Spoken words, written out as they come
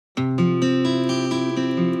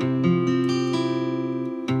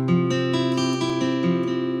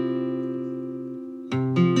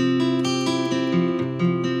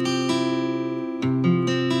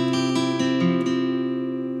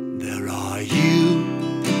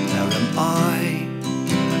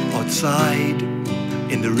outside,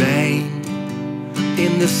 in the rain,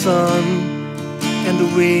 in the sun and the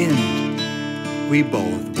wind, we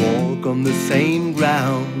both walk on the same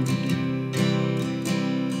ground.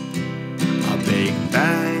 A big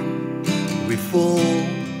bang, we fall,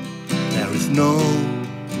 there is no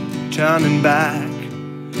turning back.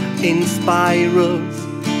 In spirals,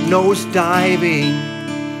 nosediving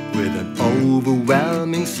with an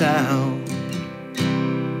overwhelming sound.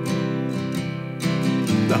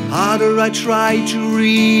 The harder I try to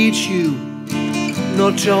reach you,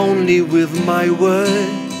 not only with my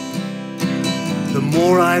words, the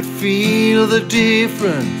more I feel the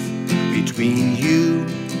difference between you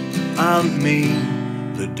and me.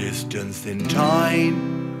 The distance in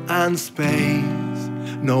time and space,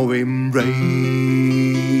 no embrace.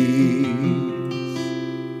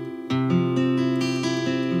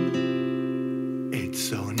 It's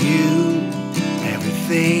so new,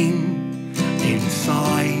 everything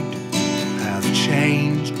inside has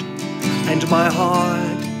changed, and my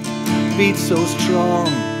heart beats so strong,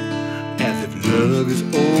 as if love is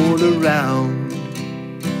all around.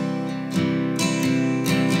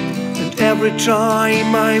 And every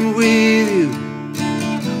time I'm with you,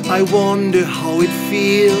 I wonder how it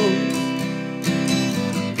feels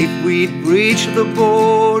if we'd breach the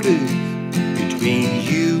borders between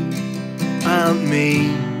you and me.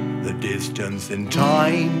 The distance in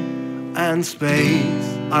time and space,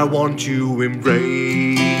 I want to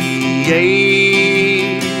embrace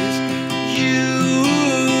you.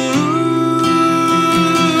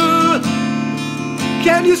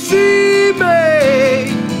 Can you see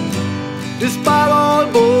me? Despite all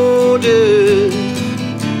borders,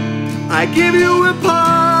 I give you a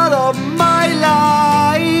part of my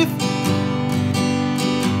life.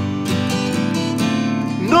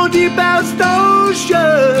 No deepest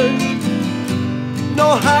ocean, no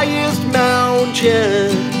highest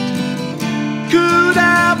mountain could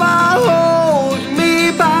ever hold me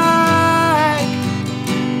back.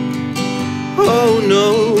 Oh no,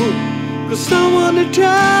 'cause I wanna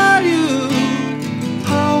tell you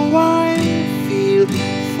how I feel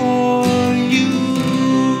for you.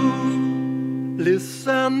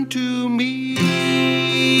 Listen to me.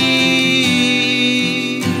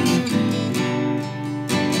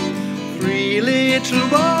 Three little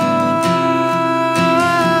ones,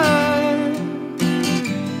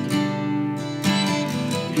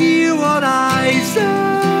 hear what I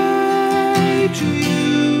say to you.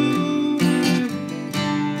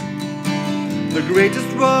 The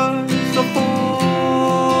greatest words of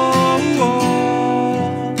all,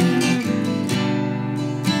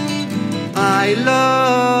 I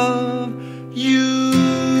love you.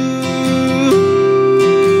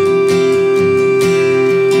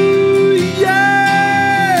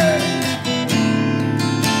 Yeah.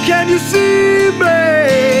 Can you see me?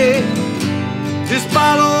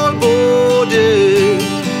 Despite all borders,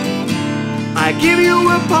 I give you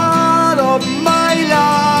a part of my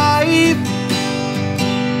life.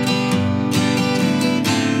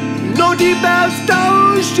 No deepest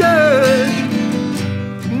ocean,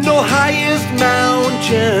 no highest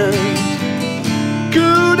mountain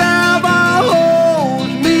could ever hold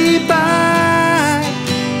me back.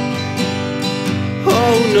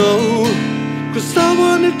 Oh no, 'cause I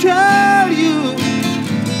wanna tell you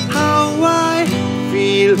how I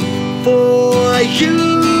feel for you.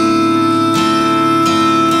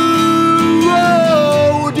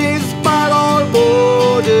 Oh, despite all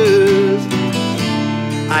borders,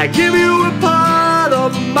 I give you a part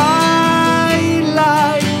of my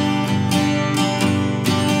life.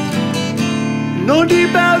 No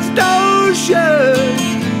deepest ocean,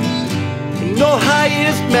 no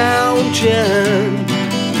highest mountain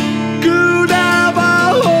could ever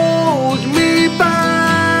hold me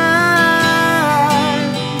back.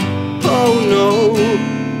 Oh no,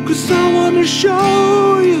 'cause I wanna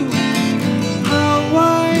show you how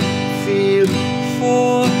I feel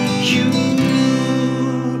for you.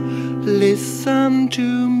 Listen to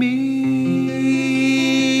me.